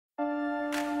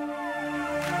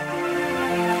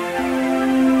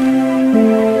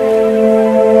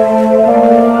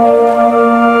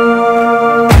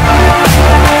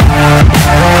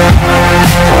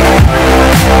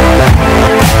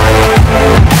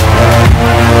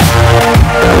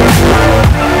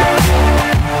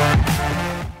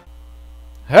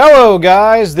Hello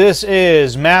guys, this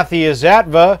is Matthias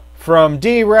Atva from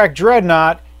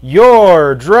Dreadnought,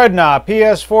 your Dreadnought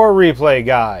PS4 replay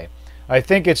guy. I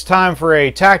think it's time for a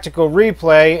tactical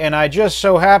replay, and I just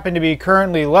so happen to be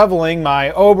currently leveling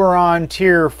my Oberon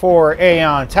Tier 4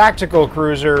 Aion Tactical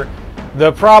Cruiser.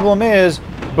 The problem is,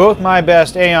 both my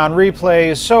best Aion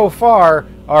replays so far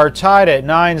are tied at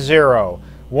 9-0.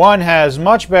 One has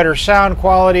much better sound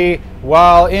quality,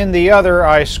 while in the other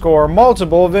I score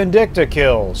multiple Vindicta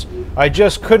kills. I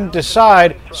just couldn't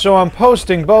decide, so I'm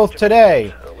posting both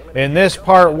today. In this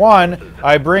part 1,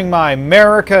 I bring my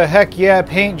America Heck Yeah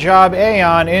paint job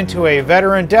Aion into a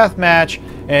veteran deathmatch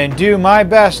and do my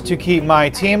best to keep my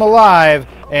team alive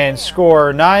and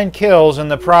score 9 kills in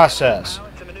the process.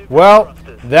 Well,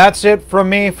 that's it from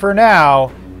me for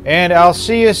now, and I'll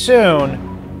see you soon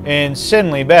in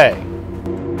Sinley Bay.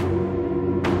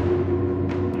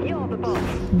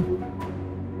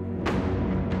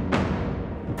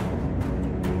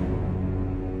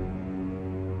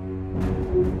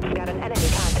 Got an enemy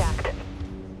contact.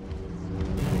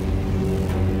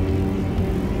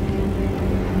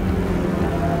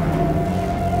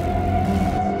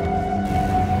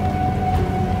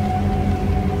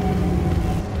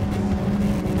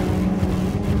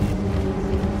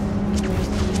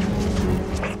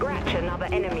 Scratch another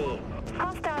enemy.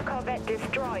 Hostile corvette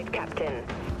destroyed, Captain.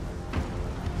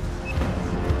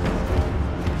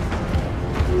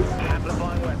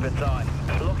 Amplifying weapon time.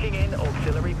 Locking in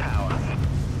auxiliary power.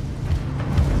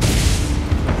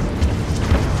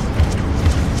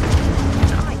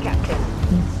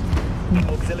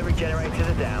 Auxiliary generators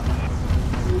are down.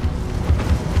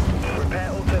 Repair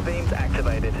auto beams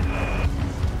activated.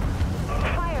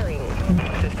 Firing.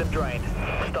 System drained.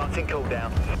 Starting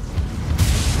cooldown.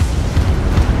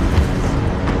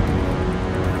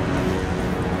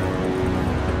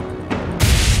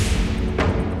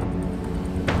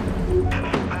 Full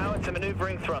power to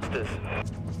maneuvering thrusters.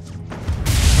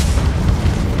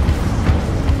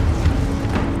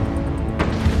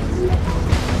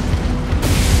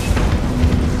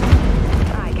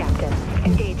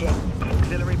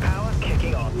 Auxiliary power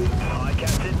kicking on. Aye,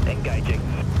 Captain, engaging.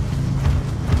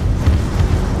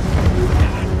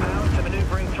 Power to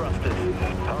maneuvering thrusters.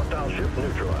 Hostile ship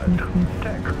neutralized.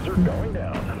 Tank cruiser going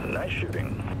down. Nice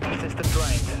shooting. System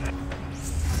drained.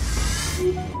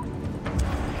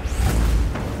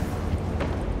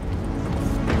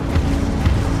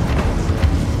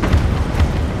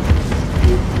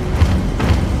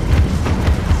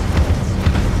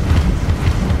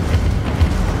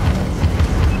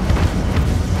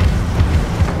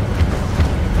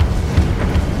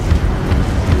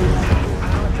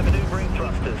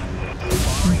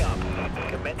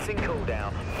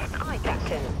 Cooldown. Aye,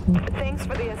 Captain. Thanks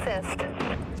for the assist.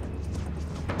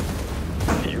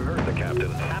 You heard the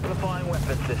captain. Amplifying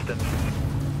weapon systems.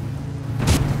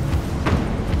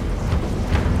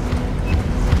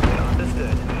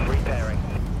 Understood. Repairing.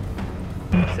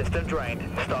 System drained.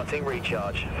 Starting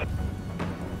recharge.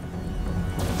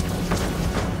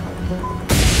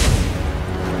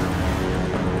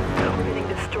 Everything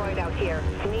destroyed out here.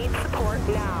 Need support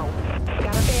now.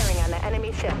 Got a bearing on the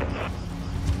enemy ship.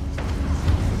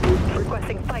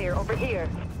 Requesting fire over here.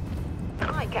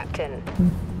 Aye, Captain.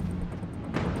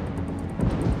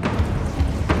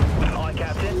 Aye,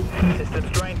 Captain. Systems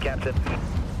drained, Captain. Full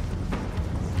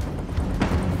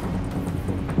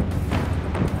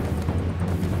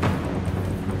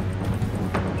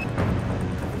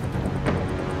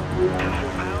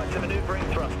power to maneuvering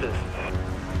thrusters.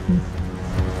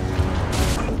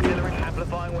 Auxiliary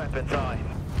amplifying weapons, aye.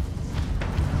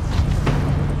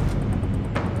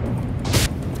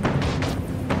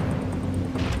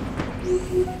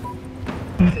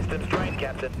 Systems drained,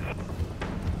 Captain.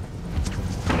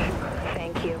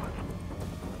 Thank you.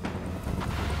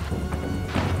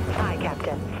 Aye,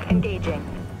 Captain. Engaging.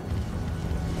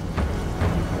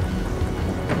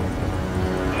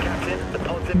 Captain, the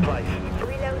pod's in place.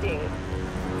 Reloading.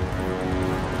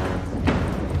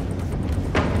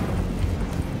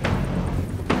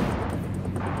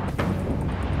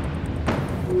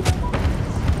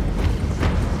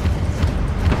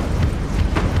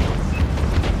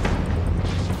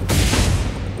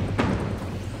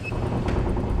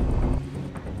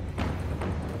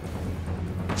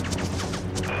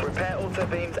 Repair auto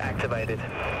beams activated.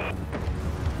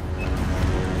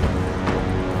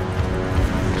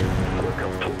 We're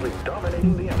completely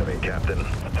dominating the enemy, Captain.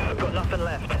 We've got nothing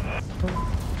left.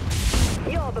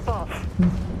 You're the boss.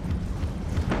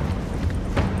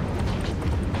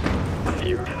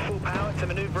 You're full power to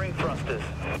maneuvering thrusters.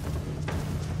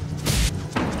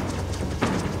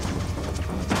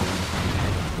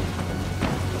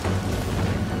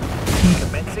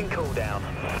 Commencing cooldown.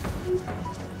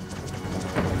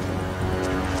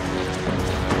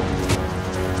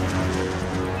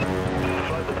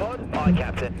 Float the pod. Aye,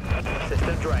 Captain.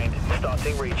 System drained.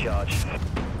 Starting recharge.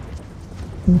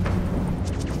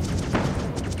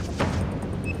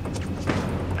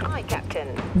 Aye,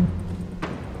 Captain.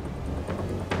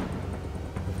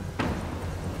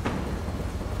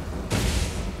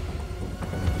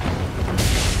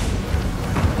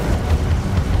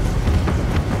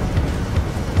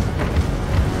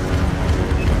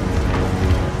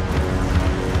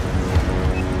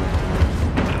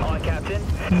 Aye, Captain.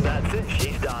 That's it.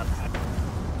 She's done.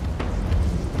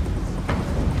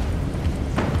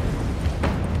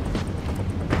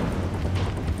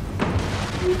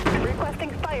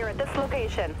 Requesting fire at this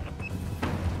location.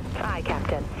 Aye,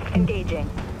 Captain. Engaging.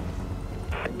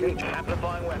 Engage.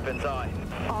 Amplifying weapons. Aye.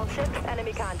 All ships,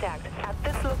 enemy contact. At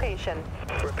this location.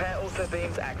 Repair auto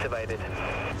beams activated.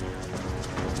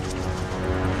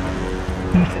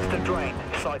 System drained.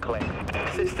 Cycling.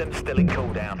 System still in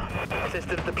cooldown.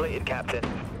 System depleted, Captain.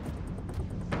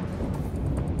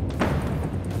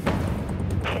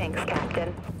 Thanks,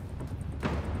 Captain.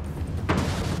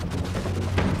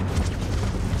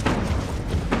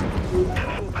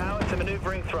 Full power to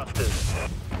maneuvering thrusters.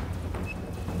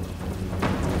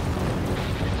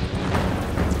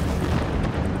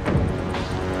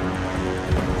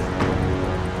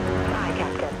 Aye,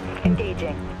 Captain.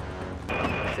 Engaging.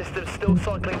 System still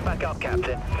cycling back up,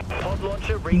 Captain. Pod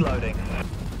launcher reloading.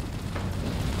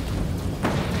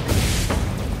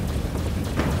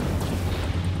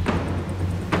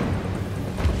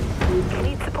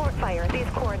 Need support fire at these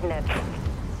coordinates.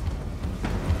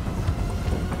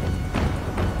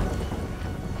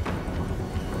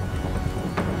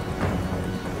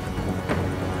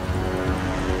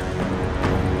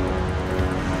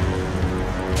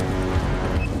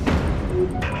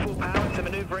 Full power to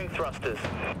maneuvering thrusters.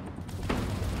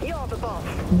 You're the boss.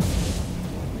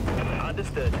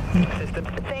 Understood. System.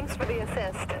 Thanks for the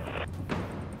assist.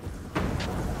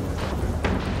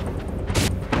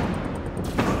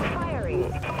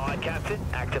 Firing. Aye, Captain.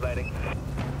 Activating.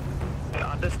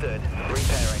 Understood.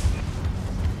 Repairing.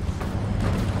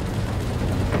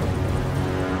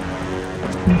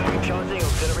 Recharging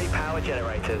auxiliary power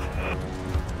generators.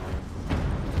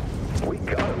 We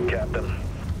got him, Captain.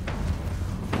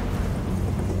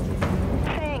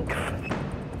 Thanks.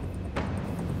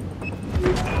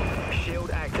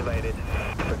 Shield activated.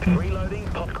 Reloading.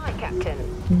 Pop. Aye, Captain.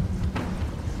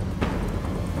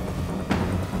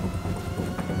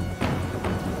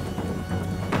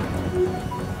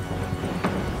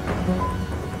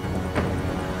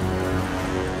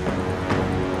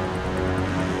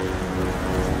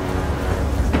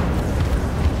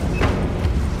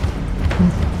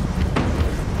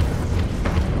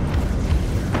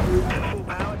 Full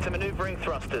power to maneuvering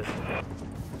thrusters.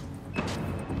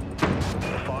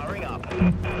 Firing up.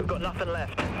 We've got nothing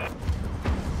left.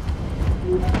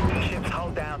 Ship's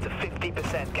hull down to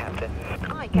 50%, Captain.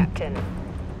 Aye, Captain.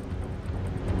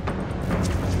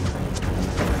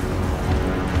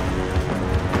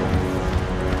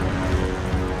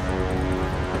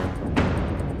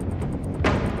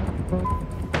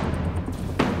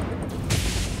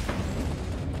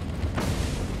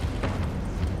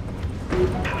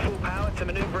 Full power to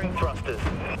maneuvering thrusters.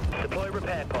 Deploy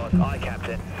repair pod. Aye,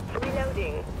 Captain.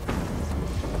 Reloading.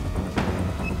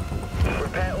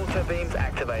 Repair auto beams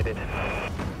activated.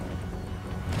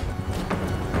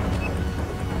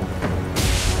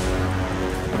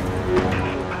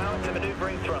 Full power to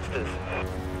maneuvering thrusters.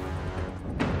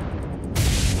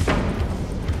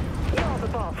 You're the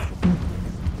boss.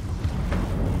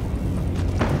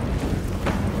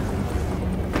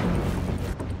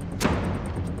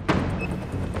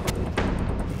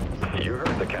 You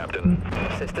heard the Captain.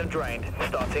 System drained.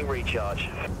 Starting recharge.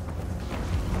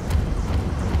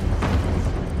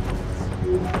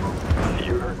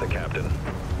 You heard the Captain.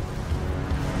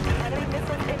 Enemy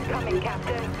missiles incoming,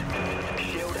 Captain.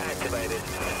 Shield activated.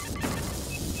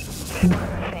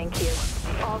 Thank you.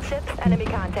 All ships, enemy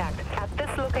contact. At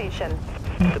this location.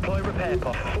 Deploy repair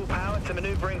pod. Full power to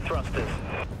maneuvering thrusters.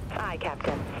 Aye,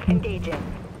 Captain. Engaging.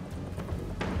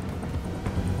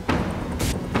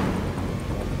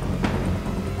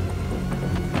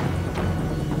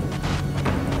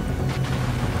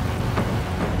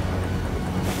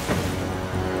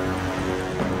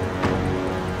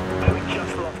 We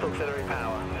just lost auxiliary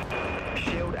power.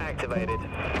 Shield activated.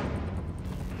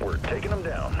 We're taking them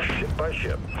down, ship by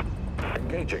ship.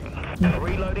 Engaging.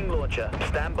 Reloading launcher.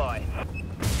 Stand by.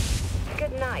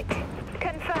 Good night.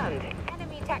 Confirmed.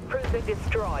 Enemy attack cruiser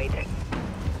destroyed.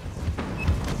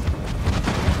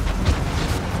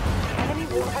 Enemy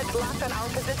warheads locked on our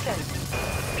position.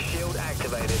 Shield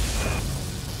activated.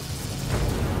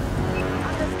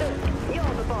 Understood.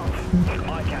 You're the boss.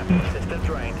 ICAP system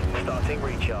drained. Starting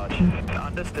recharge.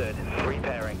 Understood.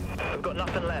 Repairing. We've got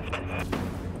nothing left.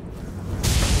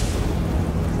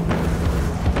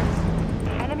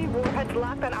 Enemy warheads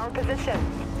locked on our position.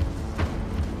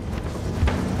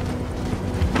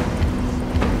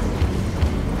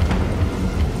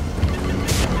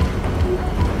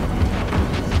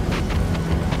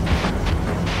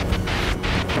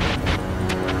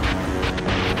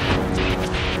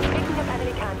 Picking up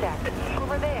enemy contact.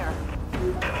 Over there.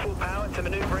 Full power to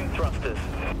maneuvering thrusters.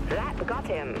 That got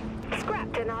him.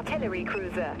 Scrapped an artillery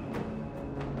cruiser.